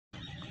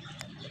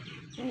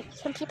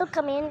Some people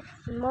come in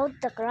and mow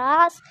the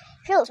grass.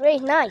 Feels very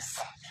nice.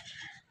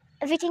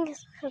 Everything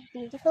is so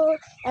beautiful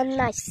and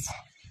nice.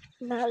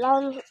 The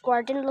long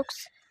garden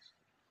looks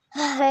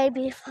very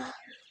beautiful.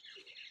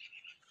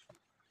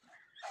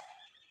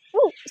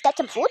 Ooh, is that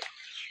some food?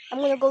 I'm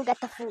gonna go get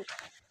the food.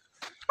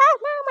 Ah,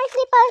 no, my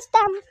slippers,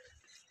 damn.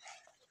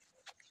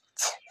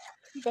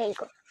 There you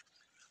go.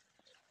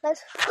 Oh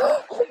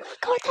my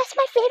god, that's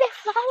my favorite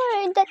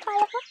flower in the entire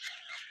house.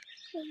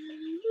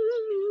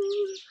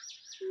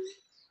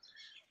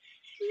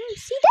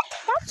 See that?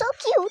 That's so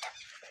cute.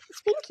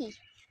 It's Pinky.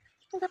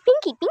 Look at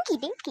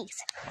Pinkies.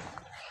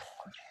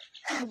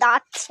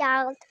 That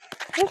child.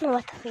 I don't know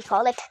what we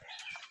call it.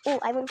 Oh,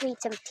 I want to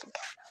eat something.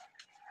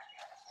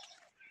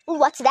 Oh,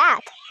 what's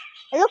that?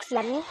 It looks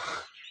yummy.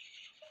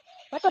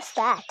 What was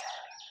that?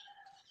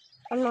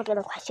 I'm not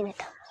gonna question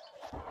it.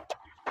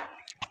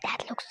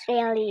 That looks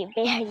really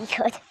very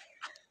good.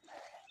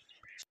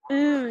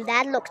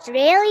 That looks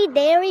really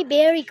very,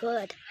 very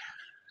good.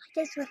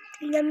 I just want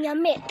to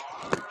yum it.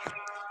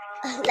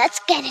 Let's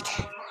get it.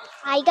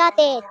 I got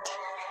it.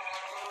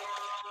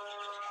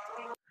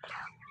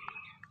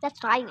 Let's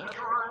try it.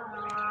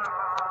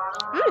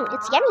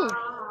 It's yummy.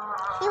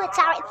 Ew,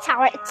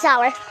 it's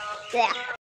sour. Yeah.